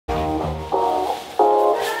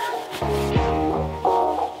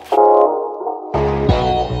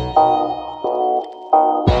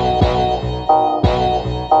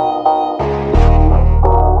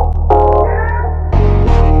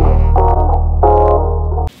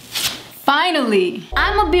Natalie.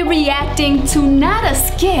 I'ma be reacting to not a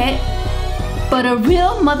skit, but a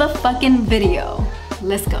real motherfucking video.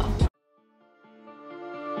 Let's go.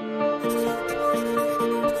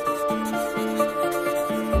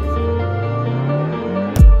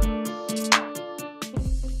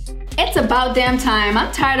 It's about damn time.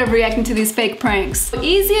 I'm tired of reacting to these fake pranks.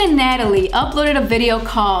 EZEE and Natalie uploaded a video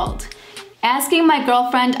called Asking My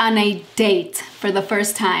Girlfriend on a Date for the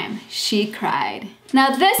First Time. She cried.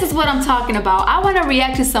 Now this is what I'm talking about. I want to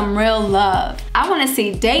react to some real love. I want to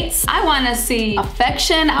see dates. I want to see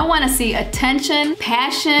affection. I want to see attention,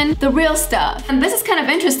 passion, the real stuff. And this is kind of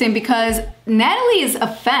interesting because Natalie is a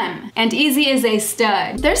femme and EZEE is a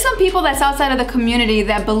stud. There's some people that's outside of the community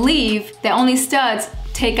that believe that only studs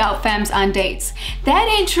take out femmes on dates. That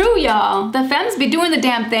ain't true, y'all. The femmes be doing the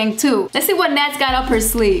damn thing too. Let's see what Nat's got up her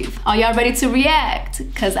sleeve. Are y'all ready to react?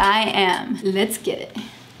 Cause I am. Let's get it.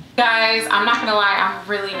 Guys, I'm not gonna lie, I'm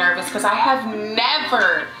really nervous because I have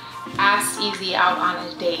never asked EZEE out on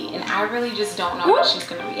a date and I really just don't know how she's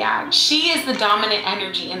gonna react. She is the dominant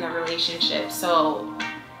energy in the relationship, so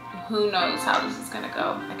who knows how this is gonna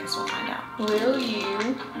go. I guess we'll find out. Will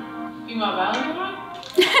you be my Valentine?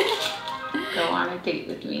 Go on a date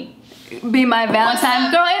with me. Be my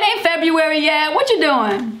Valentine. Girl, it ain't February yet. What you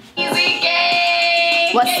doing? EZEE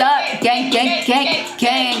gang! What's up? Gang, gang, gang,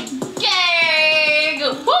 gang. Gang!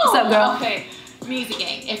 Woo! What's up, girl? Okay, EZEE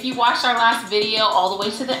gang. If you watched our last video all the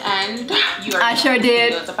way to the end, you are I sure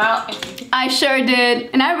did. I sure did.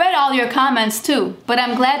 And I read all your comments too. But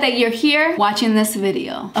I'm glad that you're here watching this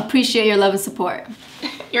video. Appreciate your love and support.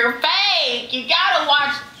 You're fake. You gotta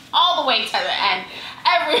watch all the way to the end.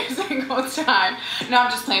 Every single time. No, I'm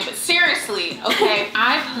just playing, but seriously, okay,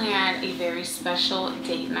 I planned a very special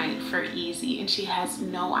date night for EZEE and she has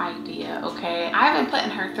no idea, okay? I've been putting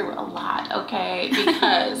her through a lot, okay?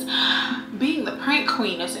 Because being the prank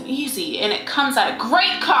queen isn't easy and it comes at a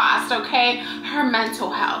great cost, okay? Her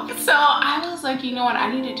mental health. So I was like, you know what?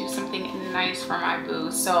 I need to do something nice for my boo.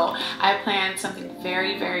 So I planned something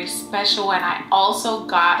very, very special and I also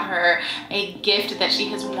got her a gift that she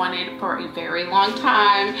has wanted for a very long time.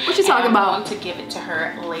 What you talking about? I'm going to give it to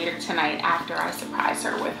her later tonight after I surprise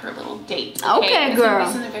her with her little date. Okay, girl.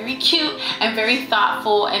 It's something very cute and very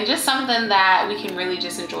thoughtful and just something that we can really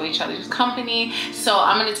just enjoy each other's company. So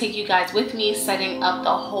I'm going to take you guys with me setting up the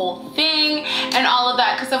whole thing and all of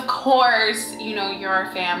that because of course, you know, you're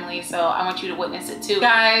our family, so I want you to witness it too.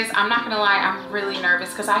 Guys, I'm not going to lie, I'm really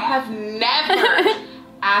nervous because I have never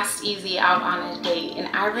asked EZEE out on a date and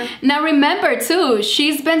I really... Now remember too,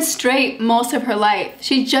 she's been straight most of her life.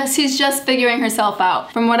 She's just figuring herself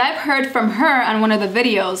out. From what I've heard from her on one of the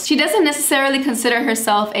videos, she doesn't necessarily consider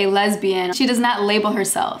herself a lesbian. She does not label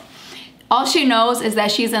herself. All she knows is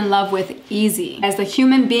that she's in love with EZEE as the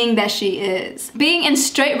human being that she is. Being in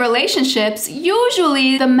straight relationships,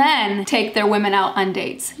 usually the men take their women out on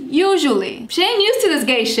dates. Usually. She ain't used to this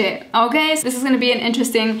gay shit, okay? So this is gonna be an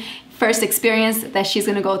interesting first experience that she's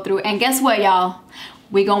gonna go through. And guess what, y'all?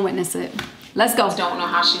 We gonna witness it. Let's go. Don't know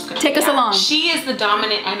how she's gonna take us along. She is the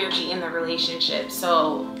dominant energy in the relationship,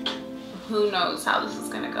 so who knows how this is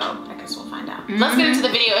gonna go. I guess we'll find out. Let's get into the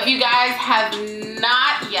video. If you guys have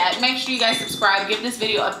not yet, make sure you guys subscribe, give this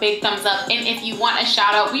video a big thumbs up, and if you want a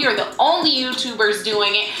shout out, we are the only YouTubers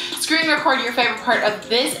doing it. Screen record your favorite part of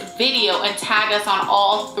this video and tag us on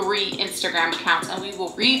all 3 Instagram accounts and we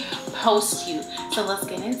will repost you. So let's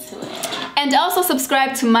get into it. And also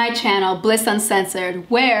subscribe to my channel, Bliss Uncensored,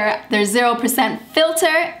 where there's 0%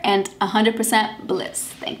 filter and 100% bliss.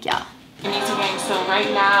 Thank y'all. EZEE gang, so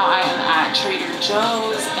right now I am at Trader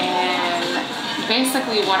Joe's and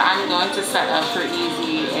basically what I'm going to set up for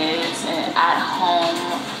EZEE is an at-home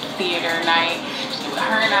theater night.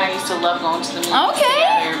 Her and I used to love going to the movies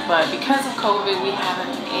together, but because of COVID we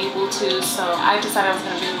haven't been able to, so I decided I was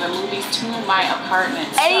going to bring the movies to my apartment.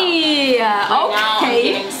 So hey, now I'm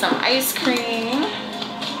getting some ice cream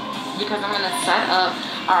because I'm going to set up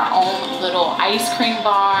our own little ice cream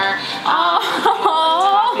bar.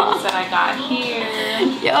 Toppings that I got here.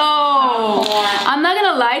 Yo, I'm not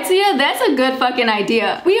gonna lie to you, that's a good fucking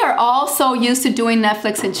idea. We are all so used to doing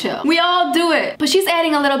Netflix and chill. We all do it, but she's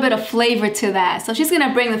adding a little bit of flavor to that. So she's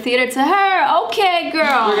gonna bring the theater to her. Okay,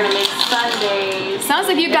 girl. We're gonna make sundaes. Sounds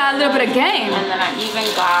like you got a little bit of game. And then I even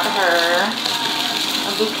got her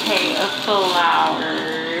a bouquet of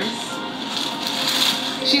flowers.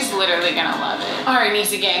 She's literally gonna love it. All right,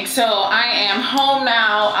 EZEE gang, so I am home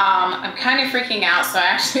now. I'm kind of freaking out, so I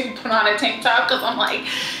actually put on a tank top because I'm like,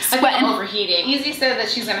 I think I'm overheating. EZEE said that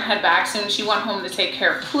she's gonna head back soon. She went home to take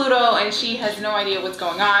care of Pluto and she has no idea what's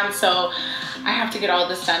going on, so I have to get all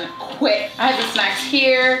this done quick. I have the snacks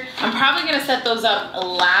here. I'm probably gonna set those up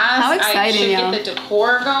last. How exciting, I should get the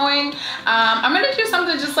decor going. I'm gonna do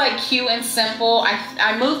something just like cute and simple.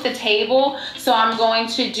 I moved the table, so I'm going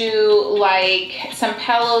to do like some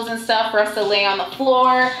pillows and stuff for us to lay on the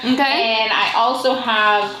floor. Okay. And I also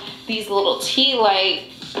have these little tea light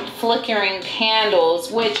flickering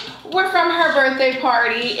candles, which were from her birthday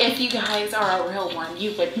party. If you guys are a real one,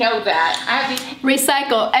 you would know that. I have these.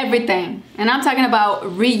 Recycle everything. And I'm talking about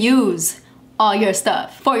reuse all your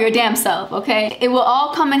stuff for your damn self, okay? It will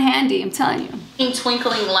all come in handy, I'm telling you.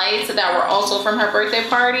 Twinkling lights that were also from her birthday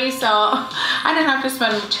party, so I didn't have to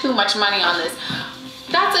spend too much money on this.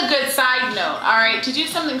 That's a good side note, all right? To do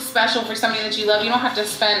something special for somebody that you love, you don't have to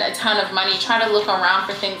spend a ton of money. Try to look around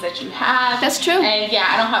for things that you have. That's true. And yeah,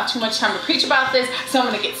 I don't have too much time to preach about this, so I'm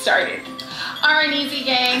gonna get started. All right, EZEE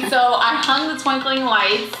gang, so I hung the twinkling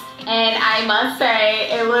lights, and I must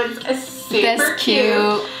say, it looks super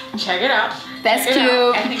cute. Check it out. That's cute.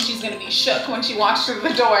 I think she's gonna be shook when she walks through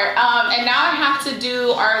the door. And now I have to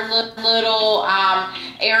do our little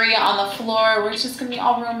area on the floor. We're just gonna be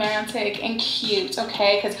all romantic and cute,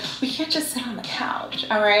 okay? Because we can't just sit on the couch,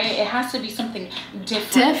 all right? It has to be something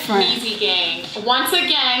different. EZEE gang. Once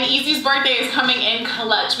again, EZEE's birthday is coming in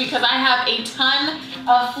clutch because I have a ton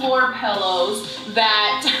of floor pillows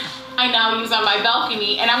that I now use on my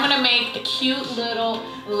balcony, and I'm gonna make a cute little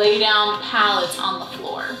lay down palettes on the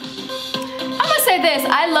floor. I'm gonna say this,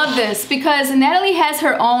 I love this because Natalie has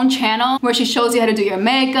her own channel where she shows you how to do your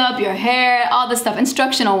makeup, your hair, all this stuff,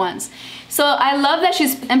 instructional ones. So I love that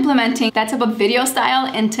she's implementing that type of video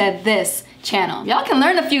style into this channel. Y'all can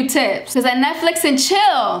learn a few tips because that Netflix and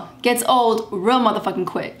chill gets old real motherfucking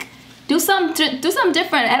quick. Do something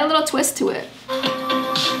different, add a little twist to it.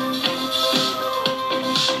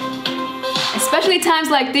 Especially times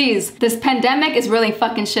like these. This pandemic is really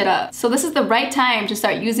fucking shit up. So this is the right time to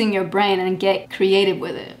start using your brain and get creative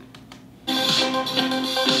with it. You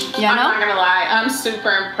know? I'm not gonna lie, I'm super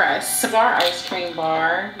impressed. It's our ice cream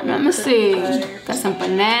bar. Let me see. Got some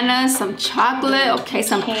bananas, some chocolate, okay,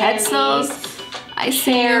 some pretzels. I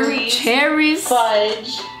see cherries.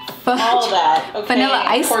 Fudge. All that. Okay. Vanilla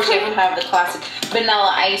ice cream. Of course, you have the classic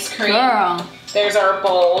vanilla ice cream. Girl. There's our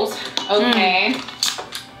bowls. Okay.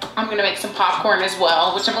 I'm gonna make some popcorn as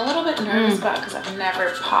well, which I'm a little bit nervous about because I've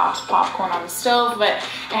never popped popcorn on the stove, but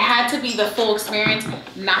it had to be the full experience,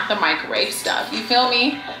 not the microwave stuff. You feel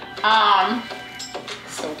me?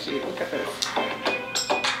 So cute. Look at this.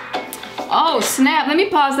 Oh snap! Let me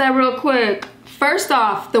pause that real quick. First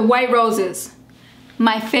off, the white roses.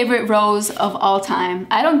 My favorite rose of all time.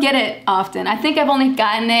 I don't get it often. I think I've only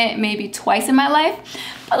gotten it maybe twice in my life,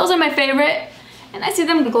 but those are my favorite. And I see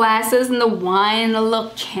them glasses and the wine and the little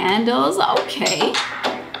candles. Okay.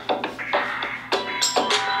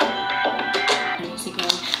 Once again,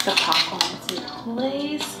 the popcorn is in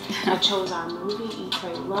place. I chose our movie, Eat,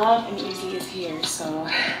 Pray, Love, and EZEE is here, so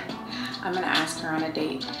I'm gonna ask her on a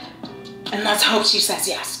date. And let's hope she says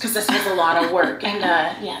yes, because this was a lot of work. And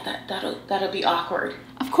yeah, that'll be awkward.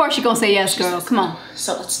 Of course you're gonna say yes, girl. Come on.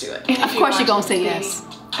 So let's do it. Of course you're gonna say yes.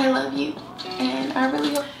 I love you, and I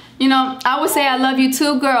really hope. You know, I would say I love you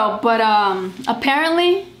too, girl, but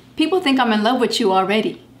apparently people think I'm in love with you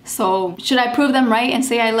already. So should I prove them right and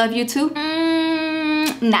say I love you too?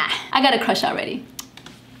 Nah, I got a crush already.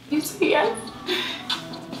 You say yes?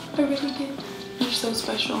 I really did. You're so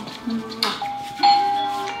special.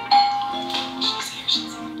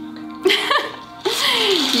 She's here.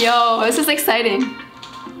 Okay. Yo, this is exciting.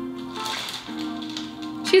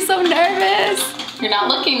 She's so nervous. You're not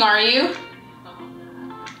looking, are you?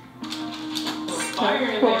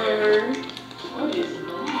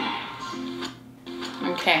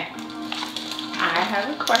 Okay, I have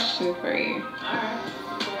a question for you.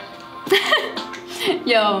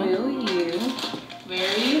 Yo.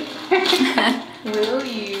 Will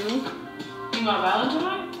you You my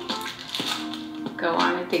Valentine? go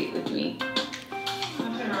on a date with me?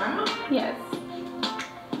 Nothing around? Yes.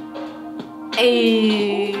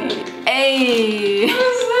 Hey. Hey.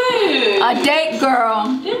 What's this? A date, girl.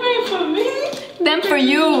 You made for me? Them for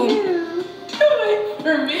you. You made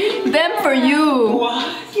for me? Them for you.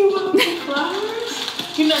 What? You want me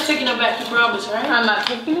flowers? You're not taking them back to promise, right? I'm not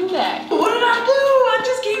taking him back. What did I do? I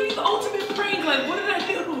just gave you the ultimate prank. Like, what did I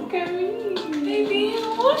do? Baby,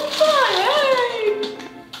 what the heck?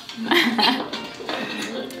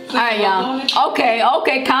 All right, y'all.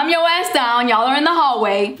 Okay, calm your ass down. Y'all are in the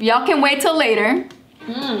hallway. Y'all can wait till later.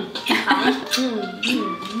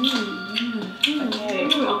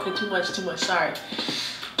 too much. Sorry.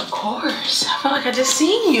 Of course. I felt like I just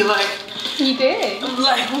seen you. Like You did. I'm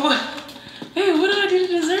like, what? Hey, what did I do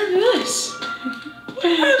to deserve this? What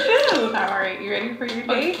did I do? Alright, you ready for your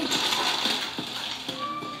date?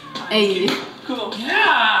 Hey. Cool.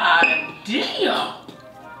 God damn.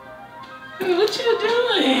 Hey, what you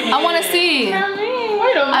doing? I want to see. Come in.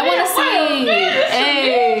 Wait a minute. I want to see.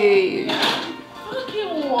 Hey.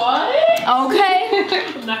 Fucking what?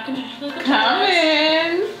 Okay. I'm not gonna look at Come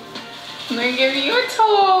in. Let me give you a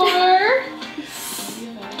tour.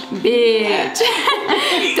 Bitch.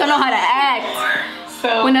 Don't know how to act.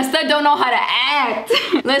 So When a stud don't know how to act.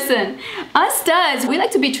 Listen, us studs, we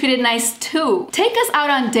like to be treated nice too. Take us out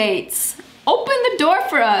on dates. Open the door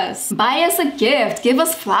for us. Buy us a gift. Give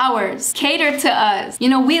us flowers. Cater to us. You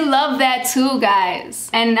know, we love that too, guys.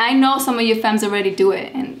 And I know some of you femmes already do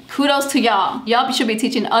it. And kudos to y'all. Y'all should be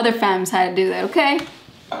teaching other femmes how to do that, okay?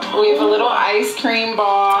 we have a little ice cream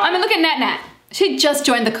bar. I mean, look at Nat Nat. She just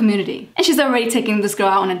joined the community. And she's already taking this girl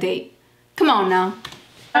out on a date. Come on now.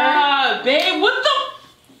 Babe, what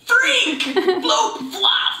the freak? Flop,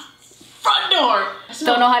 front door.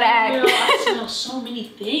 Don't know how to act. I smell so many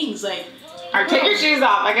things. Like, Alright, take your shoes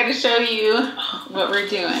off. I gotta show you what we're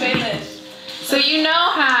doing. say this. So you know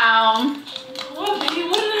how What, baby?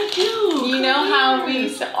 What did I do? you know how we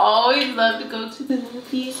used to always love to go to the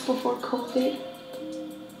movies before COVID?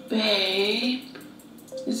 Babe,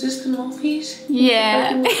 is this the movies?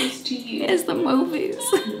 Yeah. Like the movies to you. It's the movies.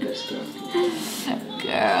 Let's go.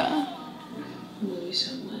 Girl. Movies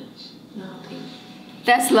so much. No, thank you.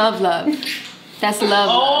 That's love. That's love.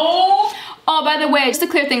 Oh! Oh, by the way, just to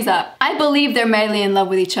clear things up, I believe they're madly in love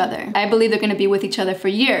with each other. I believe they're gonna be with each other for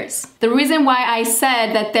years. The reason why I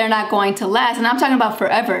said that they're not going to last, and I'm talking about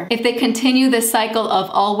forever, if they continue this cycle of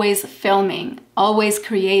always filming, always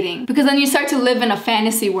creating, because then you start to live in a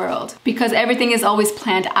fantasy world, because everything is always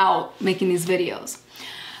planned out, making these videos.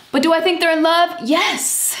 But do I think they're in love?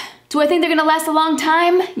 Yes. Do I think they're gonna last a long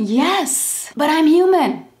time? Yes. But I'm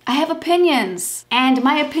human. I have opinions. And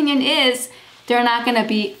my opinion is they're not gonna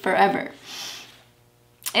be forever.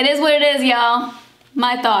 It is what it is, y'all.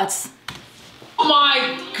 My thoughts. Oh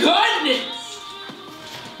my goodness!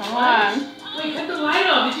 Come on. Wait, cut the light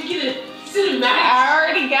off. Did you get a cinematic? I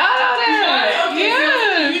already got on it.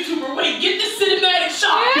 Okay, so YouTuber, wait, get the cinematic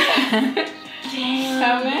shot. Damn.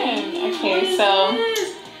 Come in. Okay, so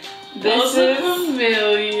this Those is are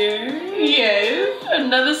familiar. yes.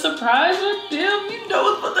 Another surprise with them. You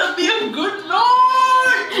know it's about to be a good night.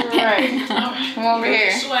 Right. Come over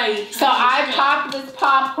here. Sway. So I popped this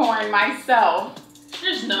popcorn myself.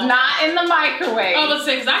 There's no. Not in the microwave. I was gonna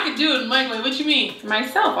say, cause I could do it in the microwave. What you mean?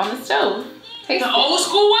 Myself on the stove. Taste The it. old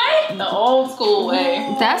school way? The old school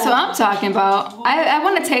way. That's what I'm talking about. I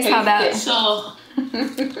want to taste how that. Taste So, Hold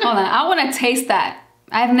on. I want to taste that.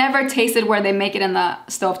 I've never tasted where they make it in the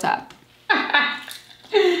stovetop.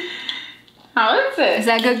 How is it? Is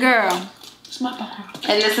that good, girl? it's my popcorn.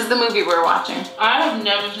 And this is the movie we're watching. I have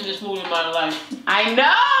never seen this movie in my life. I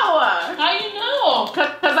know! How you know?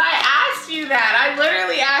 Because I asked you that. I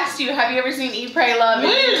literally asked you, have you ever seen Eat, Pray, Love?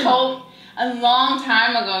 And you When? told a long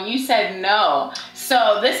time ago, and you said no.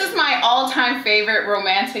 So this is my all-time favorite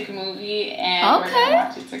romantic movie, and we're Okay. gonna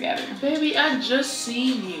watch it together. Baby, I just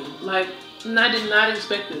seen you. Like, and I did not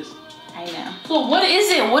expect this. I know. So what is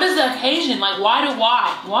it? What is the occasion? Like,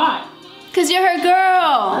 why? Because you're her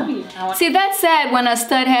Love girl. you. I want- See, that's sad when a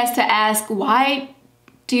stud has to ask, why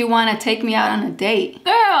do you want to take me out on a date?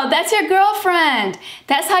 Girl, that's your girlfriend.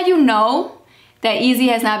 That's how you know that EZEE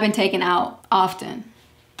has not been taken out often.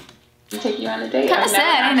 Take you on a date. Kinda I've never sad,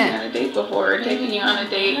 asked ain't you on a date before, or taken you on a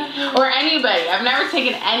date, or anybody. I've never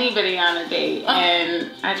taken anybody on a date,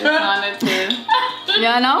 and I just wanted to You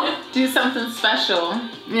know? do something special.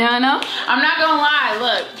 You know? I'm not gonna lie,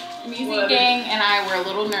 look, Music What? Gang and I were a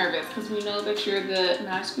little nervous because we know that you're the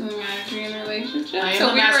masculine energy in the relationship. I am So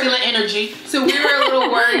the we masculine were, energy. so we were a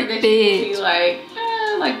little worried that you would be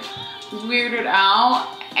Bitch. like weirded out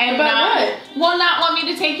and About not, what? well, not want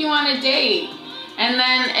me to take you on a date. And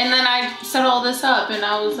then I set all this up and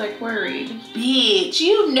I was like worried. Bitch,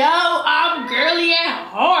 you know I'm girly at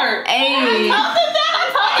heart. Hey.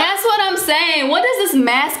 I That's what I'm saying. What does this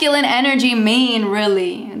masculine energy mean,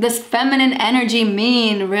 really? This feminine energy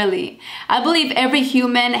mean, really? I believe every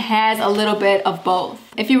human has a little bit of both.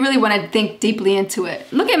 If you really want to think deeply into it.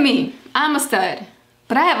 Look at me. I'm a stud.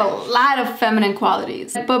 But I have a lot of feminine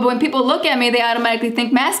qualities. But when people look at me, they automatically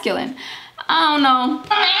think masculine. I don't know.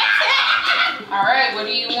 All right, what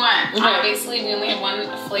do you want? Okay. Obviously, we only have one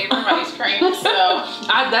flavor of ice cream, so.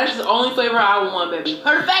 That's the only flavor I want, baby.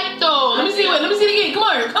 Perfecto. Let me see. Wait, let me see it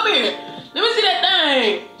again. Come here. Let me see that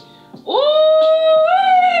thing.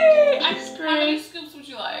 Ooh.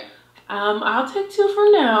 I'll take 2 for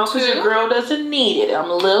now because your girl doesn't need it. I'm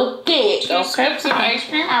a little thick. 2 scoops of ice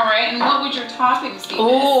cream, all right. And what would your toppings be?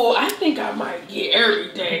 Oh, I think I might get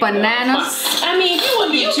everything. Bananas. I mean, you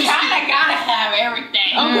want me to kind of gotta have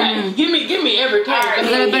everything. Okay, give me everything. All right. A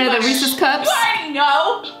little bit of the Reese's Cups. You already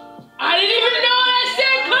know. I didn't even know that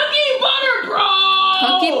said cookie butter, bro.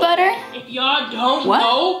 Cookie butter? If y'all don't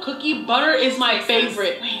know, cookie butter is my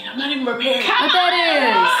favorite. Wait, I'm not even prepared. What that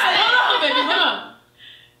Hold on, baby, hold on.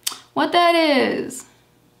 What that is?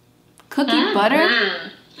 Cookie butter?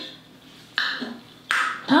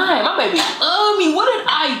 Hi, my baby love me. What did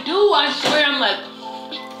I do? I swear, I'm like,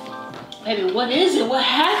 baby, what is it? What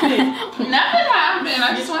happened? Nothing happened.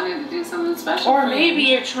 I just wanted to do something special. Or maybe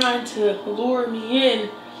you're trying to lure me in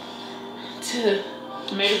to.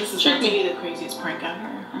 Maybe this is going to be the craziest prank ever.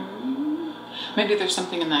 Maybe there's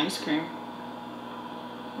something in the ice cream.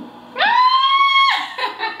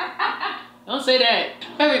 Don't say that.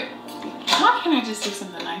 Baby, why can't I just do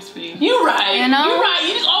something nice for you? You're right. You know? You're right.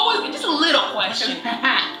 You just always just a little question.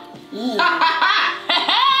 Ooh. My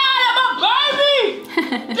baby.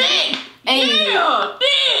 Thick. Hey. Yeah,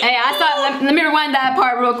 thick. Hey, I saw, let me rewind that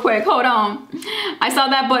part real quick. Hold on. I saw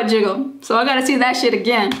that butt jiggle. So I gotta see that shit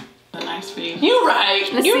again. Nice for you. You're right.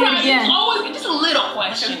 Let's You're see it right. again. It's always just a little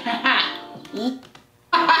question.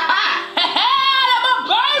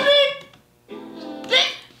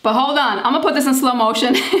 But hold on, I'm gonna put this in slow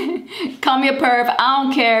motion. Call me a perv, I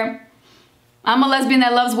don't care. I'm a lesbian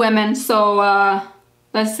that loves women, so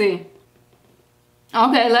let's see.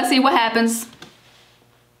 Okay, let's see what happens.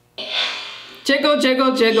 Jiggle,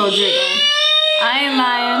 jiggle, jiggle, jiggle. I ain't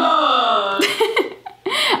lying.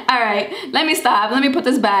 All right, let me stop. Let me put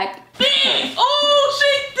this back. Oh, she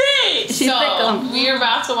did. She's thick. We are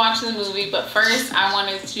about to watch the movie, but first I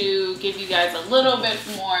wanted to give you guys a little bit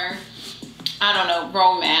more, I don't know,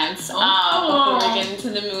 romance before we get into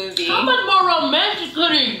the movie. How much more romantic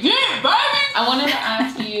could it get, baby? I wanted to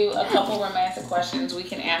ask you a couple romantic questions. We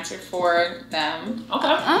can answer for them.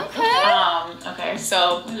 Okay. Okay,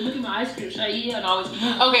 so. Look at my ice cream. Should I eat it? And always.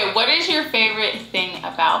 Okay, what is your favorite thing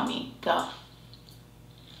about me? Go.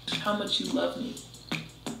 How much you love me.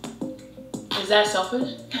 Is that selfish? A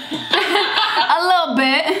little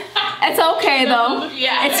bit. It's okay though.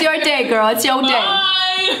 Yeah. It's your day, girl. It's your day.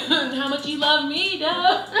 How much you love me,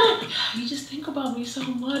 duh. You just think about me so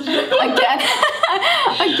much. Again.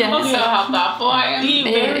 Again. So how thoughtful I am. You're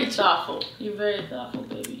very thoughtful. You're very thoughtful,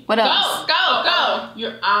 baby. What else? Go.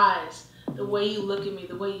 Your eyes, the way you look at me,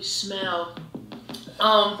 the way you smell.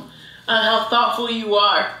 How thoughtful you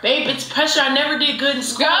are. Babe, it's pressure. I never did good in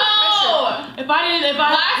school. Go! Last one.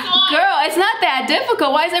 Girl, it's not that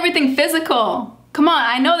difficult. Why is everything physical? Come on,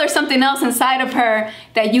 I know there's something else inside of her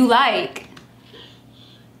that you like.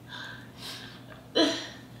 Babe. You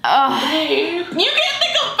can't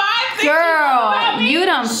think of 5 things. Girl, you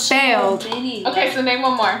done failed. Okay, so name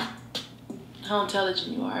one more. How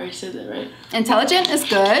intelligent you are. I already said that, right? Intelligent is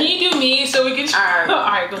Can good. you do me so we can... Alright.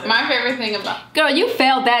 Alright, go ahead. My favorite thing about Girl, you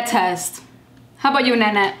failed that test. How about you,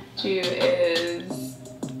 Nanette? you is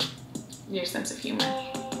your sense of humor.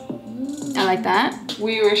 I like that.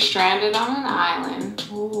 We were stranded on an island.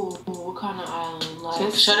 Ooh, what kind of island? Like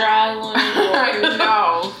Just- Shutter Island?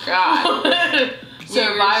 No, God.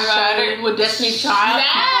 Survivor Island with Destiny's Child? No.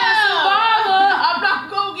 Survivor! I'm not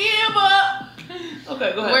gonna give up!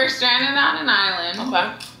 Okay, go ahead. We're stranded on an island.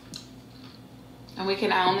 Okay. And we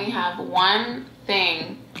can only have one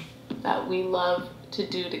thing that we love to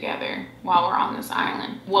do together while we're on this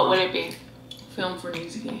island. What would it be? Film for an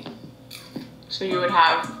EZEE. So you would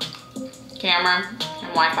have camera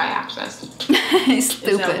and Wi-Fi access. Stupid. Is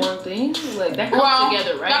that one thing? Like, that comes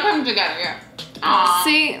together, right? That comes together, yeah.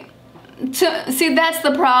 See, that's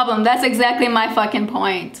the problem. That's exactly my fucking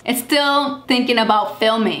point. It's still thinking about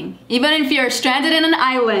filming. Even if you're stranded in an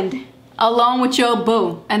island alone with your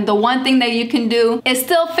boo, and the one thing that you can do is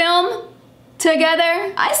still film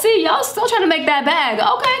together. I see y'all still trying to make that bag.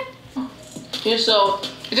 Okay. Just so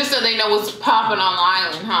they know what's popping on the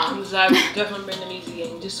island, huh? because I've definitely been an EZEE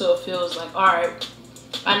game, just so it feels like, alright,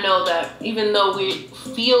 I know that even though we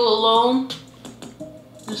feel alone,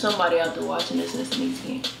 there's somebody out there watching this and it's an EZEE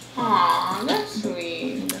game. Aw, that's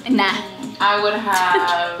sweet. Nah. I would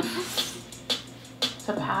have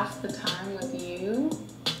to pass the time with you.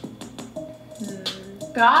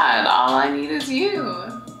 God, all I need is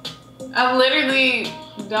you. I literally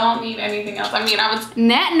don't need anything else. I mean,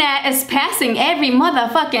 Nat is passing every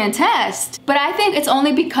motherfucking test. But I think it's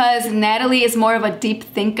only because Natalie is more of a deep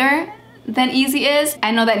thinker than EZEE is.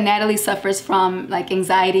 I know that Natalie suffers from like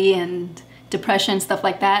anxiety and depression, stuff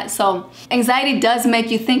like that. So anxiety does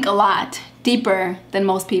make you think a lot deeper than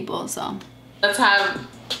most people, so. Let's have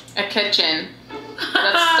a kitchen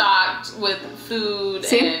that's stocked with food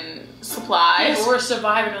and supplies. Yeah, we're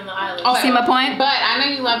surviving on the island. Okay, see my point? But I know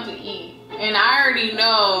you love to eat. And I already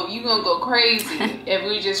know you gonna go crazy if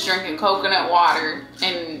we just drinking coconut water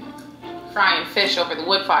and frying fish over the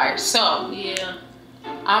wood fire. So yeah,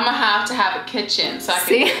 I'm gonna have to have a kitchen so I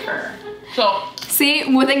can give her. So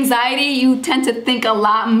see, with anxiety, you tend to think a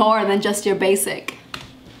lot more than just your basic.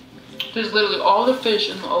 there's literally all the fish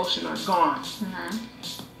in the ocean are gone.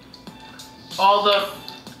 All the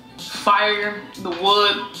fire, the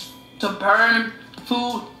wood to burn,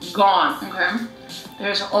 food gone. Okay.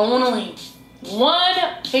 There's only one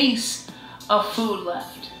piece of food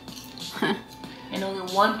left. And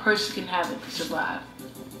only one person can have it to survive.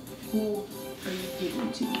 Who are you giving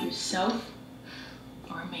it to? Yourself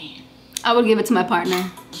or me? I would give it to my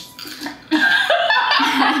partner.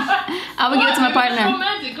 I would give it to my partner. That's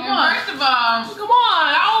romantic. Come on. First of all, Come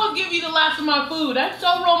on. I always give you the last of my food. That's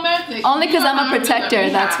so romantic. Only because I'm a protector,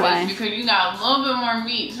 that's why. Because you got a little bit more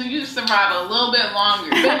meat, so you survive a little bit longer.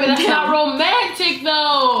 Baby, that's not romantic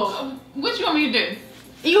though. What you want me to do?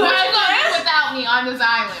 What you gonna do without me on this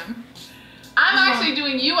island? I'm actually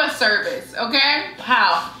doing you a service, okay?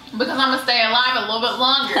 How? Because I'm gonna stay alive a little bit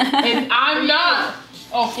longer. And I'm not.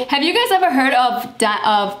 Oh, Have you guys ever heard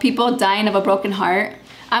of people dying of a broken heart?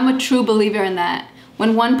 I'm a true believer in that.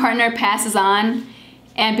 When one partner passes on,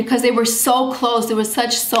 and because they were so close, they were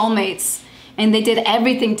such soulmates, and they did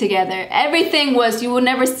everything together. Everything was, you would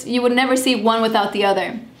never see one without the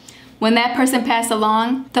other. When that person passed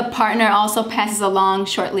along, the partner also passes along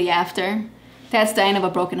shortly after. That's dying of a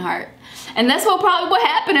broken heart. And that's probably what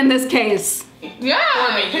happened in this case. Yeah,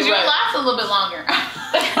 because you would last a little bit longer.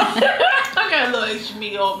 I got a little extra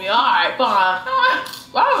meat on me. Alright, fine.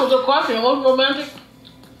 That was a question. It wasn't romantic.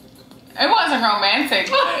 It wasn't romantic,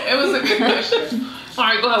 but it was a good question.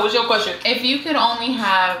 Alright, go ahead. What's your question? If you could only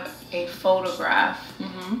have a photograph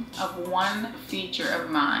of one feature of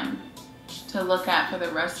mine to look at for the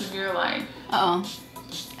rest of your life. Uh-oh.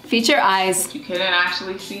 Feature eyes. You couldn't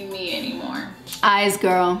actually see me anymore. Eyes,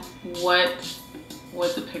 girl. What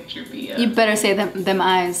would the picture be of? You better say them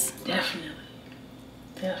eyes. Definitely.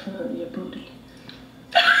 Definitely your booty.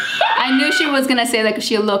 I knew she was gonna say that because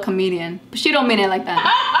she's a little comedian. But she don't mean it like that.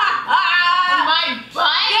 My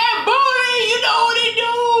butt? That booty, you know what it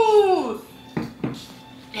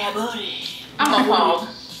do. That booty. I'm appalled.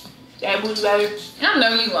 That booty, baby. I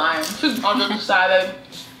know you lying. On the other side, baby.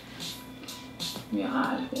 Your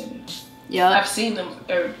eyes, baby. Yup. I've seen them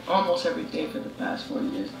almost every day for the past 4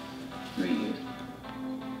 years, 3 years.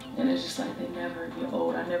 And it's just like they never get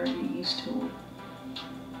old. I never get used to them.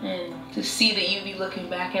 And to see that you be looking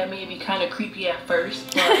back at me, it'd be kind of creepy at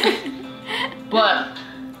first, but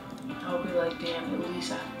I'll be like, damn, at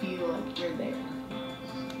least I feel like you're there.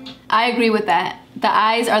 I agree with that. The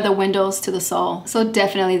eyes are the windows to the soul. So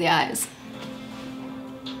definitely the eyes.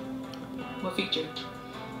 What feature?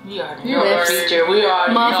 We already know what feature. We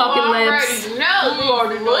already Motherfucking lips. No, we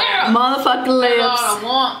already know. Motherfucking That's all lips. I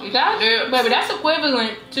want. That's, baby, that's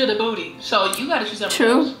equivalent to the booty. So you gotta choose something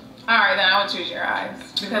True. else. Alright, then I would choose your eyes.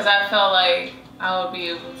 Because I felt like I would be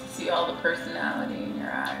able to see all the personality in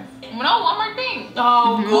your eyes. No, one more thing.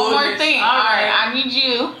 Oh, One more thing. Alright, I need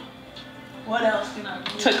you What else can I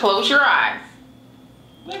do? to close your eyes.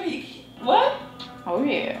 Baby, what? Oh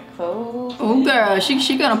yeah, close. Oh girl,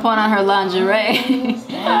 she gonna put on her lingerie.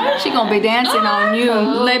 She gonna be dancing on you.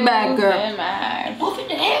 Lay back, girl. Move it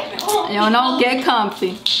to heaven. You know, get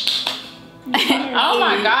comfy. Oh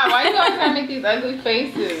my god, why you guys gotta make these ugly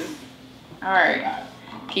faces? Alright,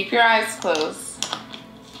 keep your eyes closed.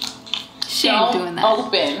 She ain't doing that.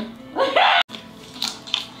 Open.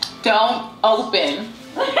 Don't open.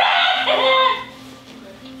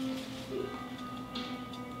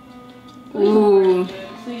 Ooh.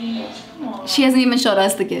 Please, come on. She hasn't even showed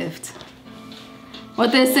us the gift.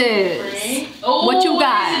 What this is. Ooh, What you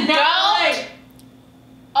got? Don't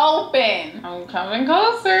open. I'm coming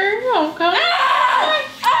closer. I'm coming.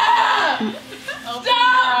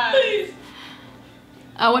 Stop, please.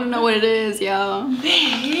 I wanna know what it is, y'all.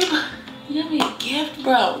 Babe, you got me a gift,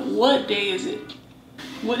 bro. What day is it?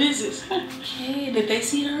 What is this? Okay, did they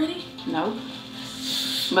see it already? Nope.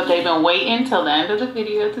 But they've been waiting till the end of the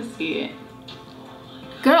video to see it.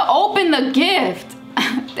 Girl, open the gift.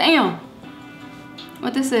 Damn.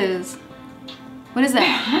 What this is? What is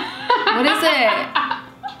that? What is it?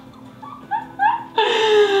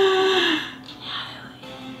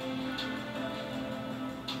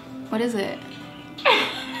 What is it?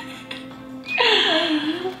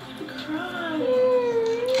 I'm cry.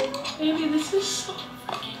 Baby, this is so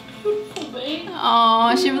fucking beautiful, babe.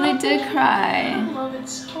 Oh, she really did cry. I love it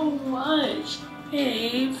so much.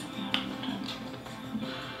 Babe.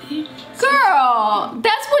 Girl,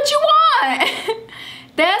 that's what you want.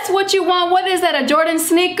 That's what you want. What is that, a Jordan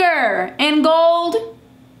sneaker in gold?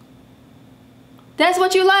 That's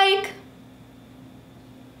what you like?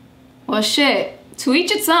 Well, shit. To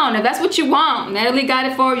each its own. If that's what you want, Natalie got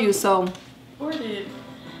it for you, so. Jordan.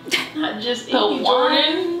 Not just any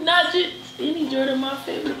Jordan. Not just any Jordan. My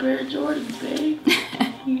favorite pair of Jordans, babe.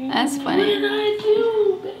 That's funny. What did I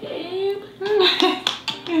do, babe?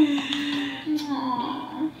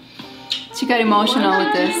 She got emotional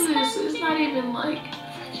with this. It's not even like,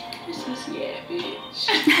 this is, yeah, bitch.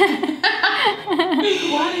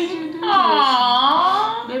 Why did you do this?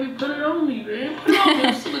 Aww. Baby, put it on me, man. Put it on me.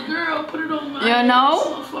 I'm still a girl. Put it on my You know?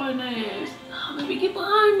 So fine ass. Oh, baby, get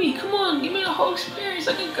behind me. Come on, give me the whole experience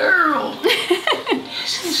like a girl.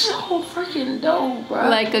 This is so freaking dope, bro.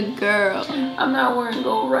 Like a girl. I'm not wearing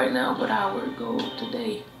gold right now, but I wear gold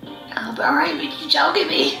today. Alright, bitch, you joking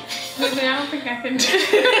me. Baby, I don't think I can do this.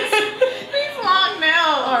 These long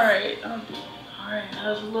nails. Alright, I'll do it. Alright,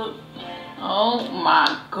 how's it look? Oh my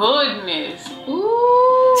goodness.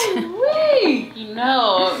 Ooh, wait. You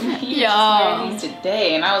know, you just wearing these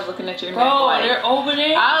today, and I was looking at your neck like, they're over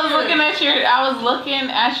there. I was looking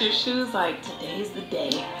at your shoes like, today's the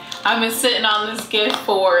day. I've been sitting on this gift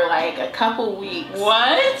for like a couple weeks.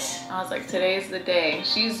 What? I was like, today's the day.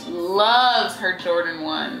 She loves her Jordan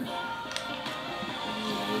 1. What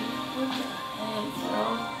the heck, bro?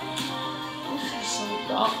 This is so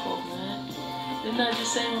thoughtful, man. Didn't I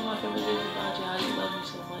just say one of my favorite things about you, how you love me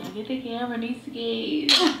so much? Get the camera, needs to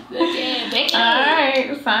get.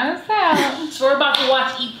 Alright, sign us out. So we're about to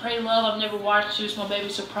watch Eat, Pray, Love. I've never watched you, so my baby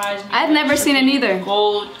surprised me. I've never seen it either.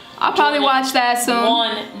 Gold. I'll probably watch that soon.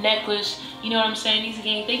 One necklace. You know what I'm saying? Easy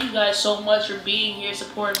Gang, thank you guys so much for being here,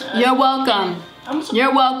 supporting us. You're welcome.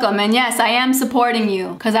 You're welcome. And yes, I am supporting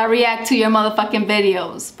you because I react to your motherfucking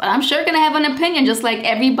videos. But I'm sure gonna have an opinion just like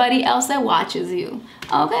everybody else that watches you.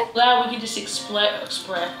 Okay? Glad we could just express.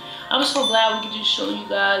 I'm so glad we could just show you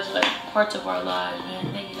guys like parts of our lives,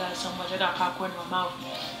 man. Thank you guys so much. I got popcorn in my mouth.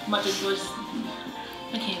 I'm about to do this.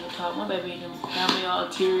 I can't even talk. My baby and them got me all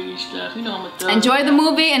teary and stuff. You know I'm a thug. Enjoy the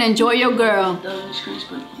movie and enjoy your girl. Thug in the streets,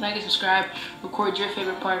 but like and subscribe. Record your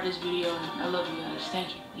favorite part of this video. I love you guys. Thank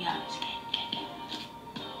you. We out this game.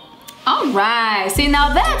 Alright, see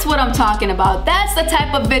now that's what I'm talking about. That's the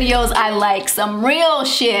type of videos I like, some real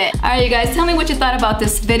shit. Alright you guys, tell me what you thought about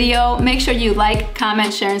this video. Make sure you like,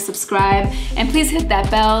 comment, share, and subscribe. And please hit that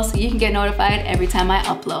bell so you can get notified every time I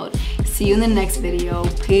upload. See you in the next video.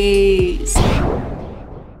 Peace.